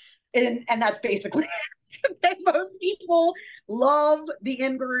Party. And that's basically most people love the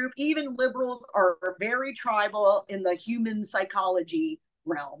in group. Even liberals are very tribal in the human psychology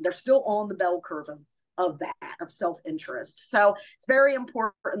realm. They're still on the bell curve of that, of self-interest. So it's very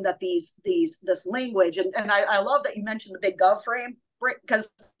important that this language, and I love that you mentioned the big gov frame, because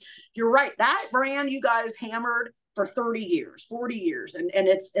you're right. That brand you guys hammered for 30 years, 40 years. And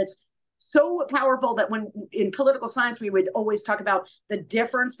it's so powerful that when in political science, we would always talk about the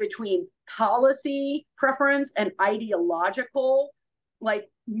difference between policy preference and ideological, like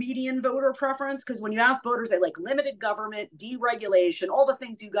median voter preference. Because when you ask voters, they like limited government, deregulation, all the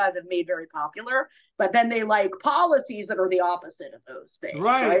things you guys have made very popular, but then they like policies that are the opposite of those things,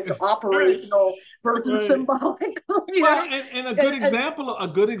 right? So operational versus symbolic. Well, and a good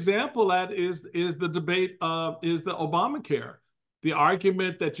example, that is the debate is the Obamacare. The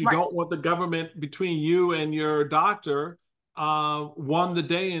argument that you don't want the government between you and your doctor won the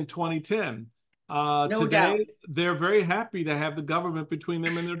day in 2010. Today, they're very happy to have the government between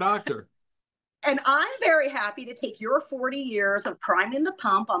them and their doctor. And I'm very happy to take your 40 years of priming the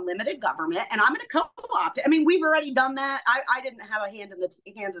pump on limited government, and I'm going to co-opt it. I mean, we've already done that. I didn't have a hand in the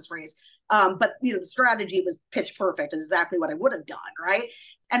Kansas race, but the strategy was pitch perfect. Is exactly what I would have done, right?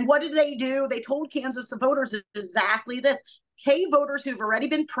 And what did they do? They told Kansas the voters exactly this. Hey, voters who've already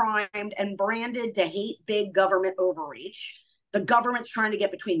been primed and branded to hate big government overreach. The government's trying to get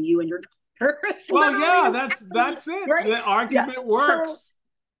between you and your doctor. Well, yeah, that's it. Right? The argument works.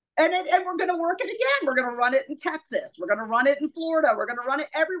 So, and we're going to work it again. We're going to run it in Texas. We're going to run it in Florida. We're going to run it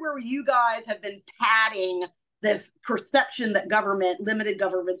everywhere where you guys have been padding this perception that limited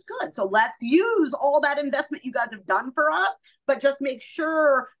government's good. So let's use all that investment you guys have done for us, but just make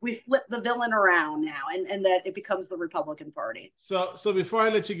sure we flip the villain around now and that it becomes the Republican Party. So before I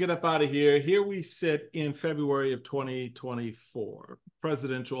let you get up out of here we sit in February of 2024.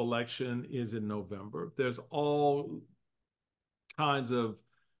 Presidential election is in November. There's all kinds of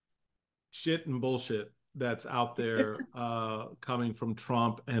shit and bullshit that's out there coming from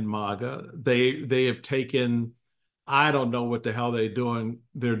Trump and MAGA. They have taken, I don't know what the hell they're doing,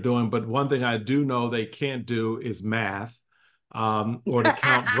 but one thing I do know they can't do is math or to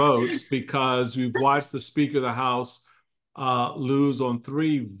count votes, because we've watched the Speaker of the House lose on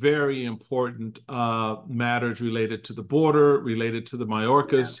 3 very important matters related to the border, related to the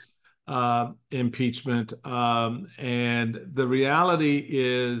Mayorkas impeachment. And the reality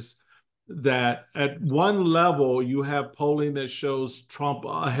is that at one level, you have polling that shows Trump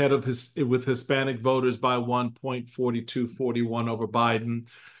ahead of with Hispanic voters by 1.4241 over Biden,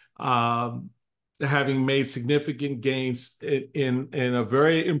 having made significant gains in a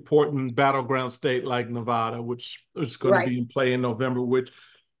very important battleground state like Nevada, which is going to be in play in November, which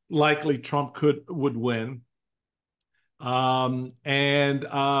likely Trump would win. And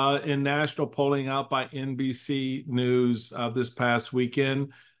in national polling out by NBC News this past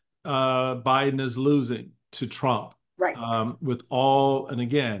weekend, Biden is losing to Trump, with all, and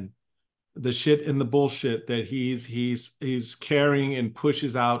again, the shit and the bullshit that he's carrying and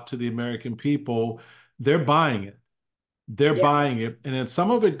pushes out to the American people. They're buying it. They're buying it, and then some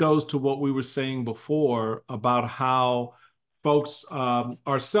of it goes to what we were saying before about how folks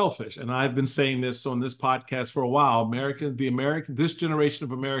are selfish. And I've been saying this on this podcast for a while. This generation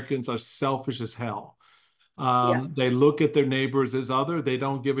of Americans are selfish as hell. They look at their neighbors as other. They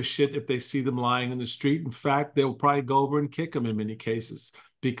don't give a shit if they see them lying in the street. In fact, they'll probably go over and kick them in many cases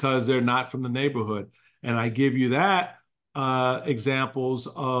because they're not from the neighborhood. And I give you that examples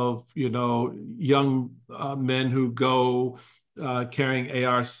of, young men who go carrying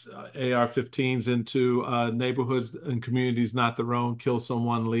AR-15s into neighborhoods and communities not their own, kill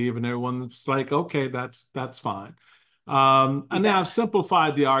someone, leave, and everyone's like, okay, that's fine. And now I've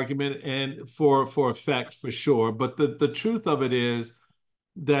simplified the argument and for effect, for sure. But the truth of it is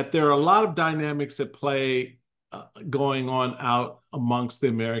that there are a lot of dynamics at play going on out amongst the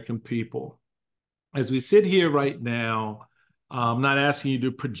American people. As we sit here right now, I'm not asking you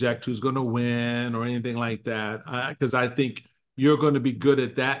to project who's going to win or anything like that, because I think you're going to be good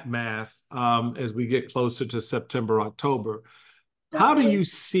at that math as we get closer to September, October. How do you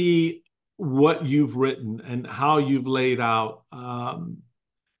see what you've written and how you've laid out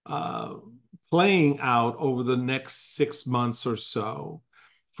playing out over the next 6 months or so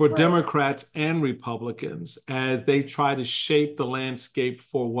for Democrats and Republicans as they try to shape the landscape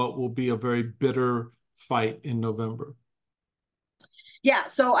for what will be a very bitter fight in November? Yeah,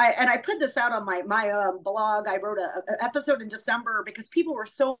 so I put this out on my blog. I wrote an episode in December because people were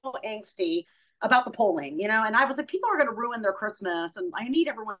so angsty about the polling, and I was like, people are going to ruin their Christmas, and I need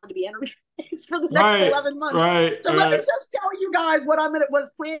everyone to be energized for the next Right, 11 months. right, So let me right. just tell you guys what was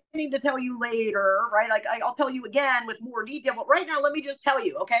planning to tell you later, right? Like I'll tell you again with more detail, but right now let me just tell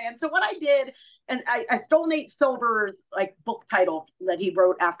you, okay? And so what I did, and I stole Nate Silver's like book title that he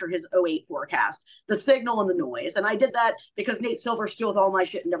wrote after his '08 forecast, The Signal and the Noise. And I did that because Nate Silver steals all my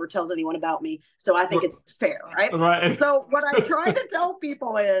shit and never tells anyone about me. So I think it's fair, right? Right. So what I try to tell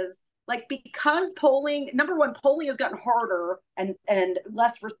people is, like, because polling, number one, polling has gotten harder and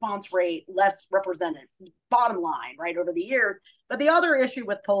less response rate, less represented, bottom line, right, over the years. But the other issue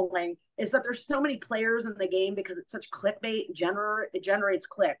with polling is that there's so many players in the game because it's such clickbait. It generates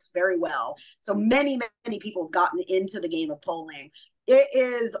clicks very well. So many people have gotten into the game of polling. It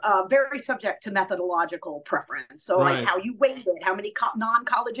is very subject to methodological preference. So, like, Right. how you weight it, how many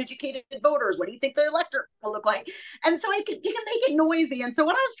non-college educated voters, what do you think the electorate will look like? And so you can make it noisy. And so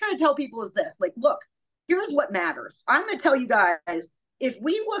what I was trying to tell people is this, like, look, here's what matters. I'm going to tell you guys, if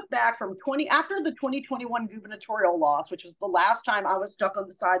we look back from after the 2021 gubernatorial loss, which was the last time I was stuck on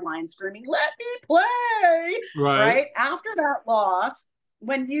the sidelines screaming, let me play, Right. right? After that loss,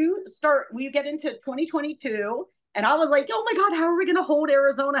 when you get into 2022, and I was like, oh my God, how are we going to hold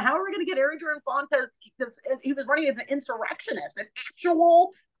Arizona? How are we going to get Ariel Infante? Because he was running as an insurrectionist, an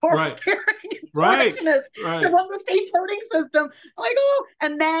actual card-carrying insurrectionist to run the state's voting system. I'm like, oh,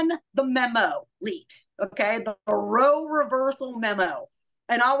 and then the memo leaked, okay? The Roe reversal memo.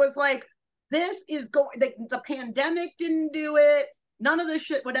 And I was like, this is going, the pandemic didn't do it. None of this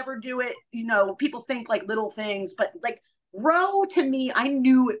shit would ever do it. People think like little things, but like Roe, to me, I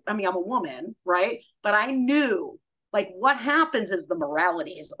knew, I mean, I'm a woman, right? But I knew, like, what happens is the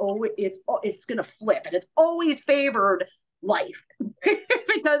morality is always, it's going to flip, and it's always favored life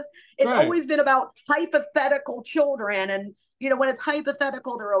because it's always been about hypothetical children. And when it's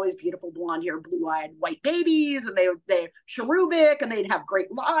hypothetical, they're always beautiful blonde hair, blue-eyed white babies, and they're cherubic, and they'd have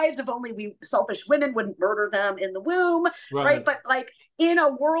great lives if only we selfish women wouldn't murder them in the womb, right? But like, in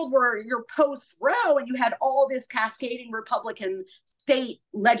a world where you're post-Roe and you had all this cascading Republican state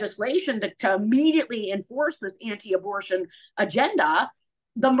legislation to immediately enforce this anti-abortion agenda,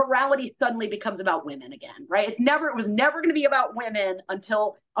 the morality suddenly becomes about women again, right? It was never going to be about women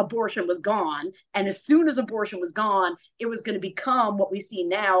until abortion was gone. And as soon as abortion was gone, it was going to become what we see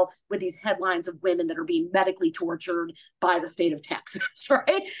now with these headlines of women that are being medically tortured by the state of Texas,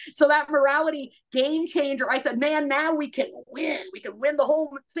 right? So that morality game changer, I said, man, now we can win. We can win the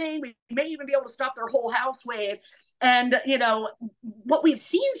whole thing. We may even be able to stop their whole house wave. And, what we've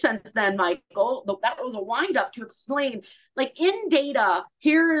seen since then, Michael, that was a wind up to explain, like, in data,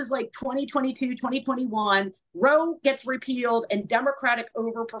 here is like 2022, 2021, Roe gets repealed and Democratic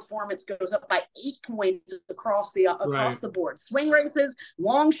overperformance goes up by 8 points across the board. Swing races,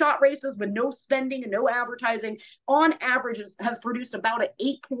 long shot races with no spending and no advertising, on average, have produced about an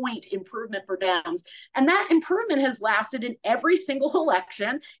 8-point improvement for Dems. And that improvement has lasted in every single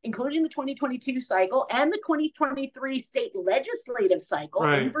election, including the 2022 cycle and the 2023 state legislative cycle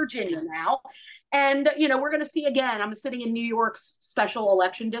in Virginia now. And, we're going to see again, I'm sitting in New York's special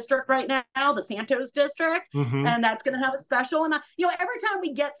election district right now, the Santos district, and that's going to have a special. And, every time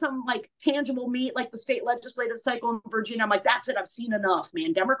we get some like tangible meat, like the state legislative cycle in Virginia, I'm like, that's it. I've seen enough,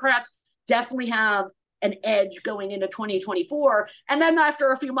 man. Democrats definitely have an edge going into 2024. And then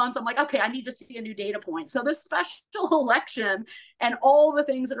after a few months, I'm like, okay, I need to see a new data point. So this special election and all the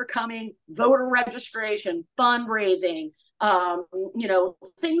things that are coming, voter registration, fundraising,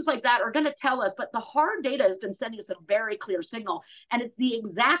 things like that are going to tell us. But the hard data has been sending us a very clear signal. And it's the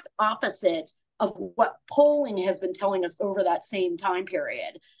exact opposite of what polling has been telling us over that same time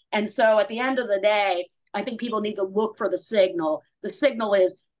period. And so at the end of the day, I think people need to look for the signal. The signal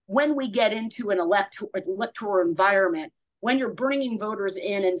is when we get into an electoral environment, when you're bringing voters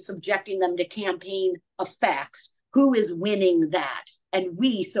in and subjecting them to campaign effects, who is winning that? And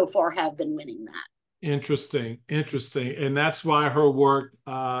we so far have been winning that. Interesting. And that's why her work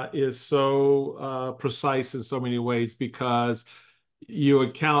is so precise in so many ways, because you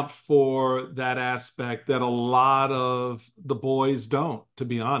account for that aspect that a lot of the boys don't, to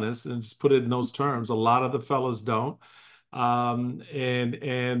be honest, and just put it in those terms. A lot of the fellas don't. And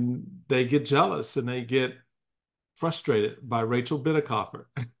they get jealous and they get frustrated by Rachel Bitecofer.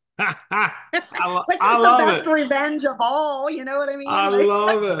 Which is I the love best it. revenge of all, you know what I mean? I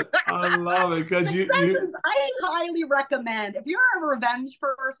love it. I love it because I highly recommend, if you're a revenge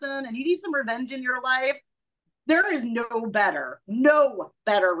person and you need some revenge in your life, there is no better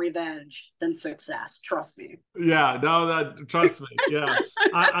revenge than success. Trust me. Yeah, no, trust me. Yeah,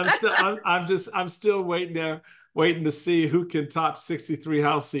 I'm still waiting there waiting to see who can top 63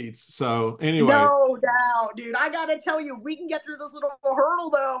 House seats. So anyway. No doubt, dude. I got to tell you, if we can get through this little hurdle,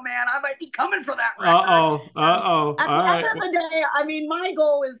 though, man, I might be coming for that record. Uh-oh. At All the end right. of the day, I mean, my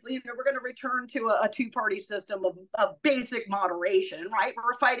goal is, we're going to return to a two-party system of basic moderation, right?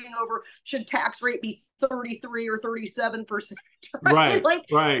 We're fighting over should tax rate be 33 or 37%, right? Like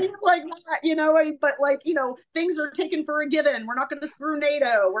right. things like that, but like, things are taken for a given. We're not going to screw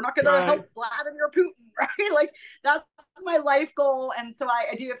NATO. We're not going to help Vladimir Putin, right? Like that's my life goal. And so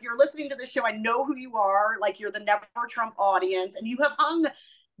I do, if you're listening to this show, I know who you are. Like you're the Never Trump audience, and you have hung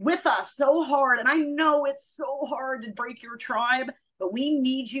with us so hard. And I know it's so hard to break your tribe, but we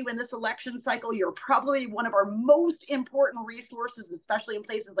need you in this election cycle. You're probably one of our most important resources, especially in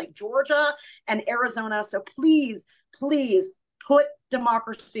places like Georgia and Arizona. So please, please put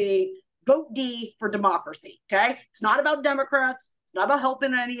democracy, vote D for democracy. Okay. It's not about Democrats. It's not about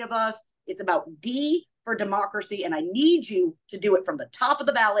helping any of us. It's about D for democracy. And I need you to do it from the top of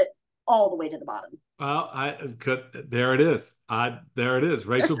the ballot all the way to the bottom. Well, there it is. There it is.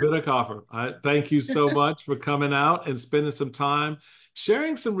 Rachel Bitecofer. Thank you so much for coming out and spending some time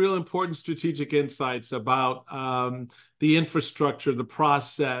sharing some real important strategic insights about the infrastructure, the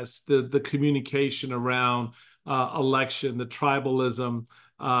process, the communication around election, the tribalism,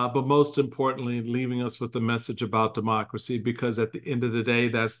 but most importantly, leaving us with a message about democracy, because at the end of the day,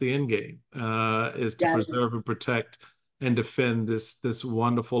 that's the end game, is to preserve and protect and defend this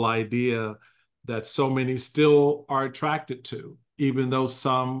wonderful idea that so many still are attracted to, even though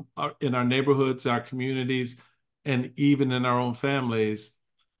some are in our neighborhoods, our communities, and even in our own families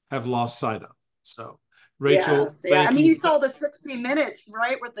have lost sight of. So, Rachel, yeah. I mean, you saw the 60 Minutes,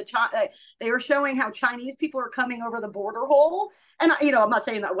 right? With they were showing how Chinese people are coming over the border hole. And, I'm not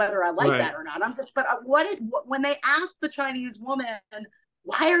saying that whether I like that or not. But when they asked the Chinese woman,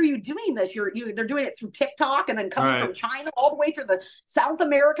 why are you doing this? They're doing it through TikTok and then coming from China all the way through the South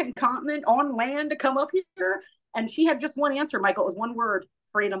American continent on land to come up here. And she had just one answer, Michael. It was one word: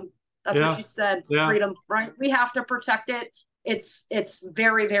 freedom. That's what she said. Freedom, right? We have to protect it. It's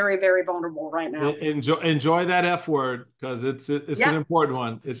very, very, very vulnerable right now. Enjoy that F word, because it's an important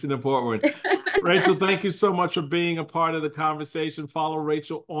one. It's an important one. Rachel, thank you so much for being a part of the conversation. Follow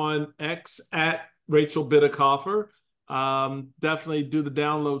Rachel on X at Rachel Bitecofer. Definitely do the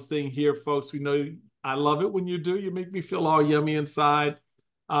download thing here, folks. We know I love it when you do. You make me feel all yummy inside.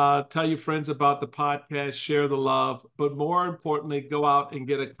 Tell your friends about the podcast, share the love, but more importantly, go out and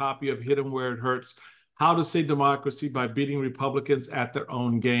get a copy of Hit 'em Where It Hurts: How to Save Democracy by Beating Republicans at Their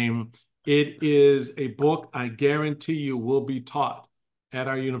Own Game. It is a book I guarantee you will be taught at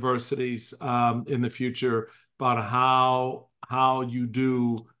our universities in the future about how you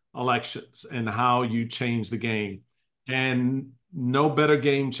do elections and how you change the game. And no better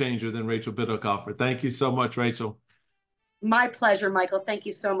game changer than Rachel Bitecofer. Thank you so much, Rachel. My pleasure, Michael. Thank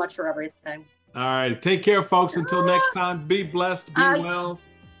you so much for everything. All right. Take care, folks. Until next time, be blessed, be well.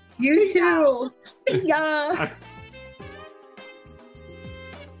 You too. See ya.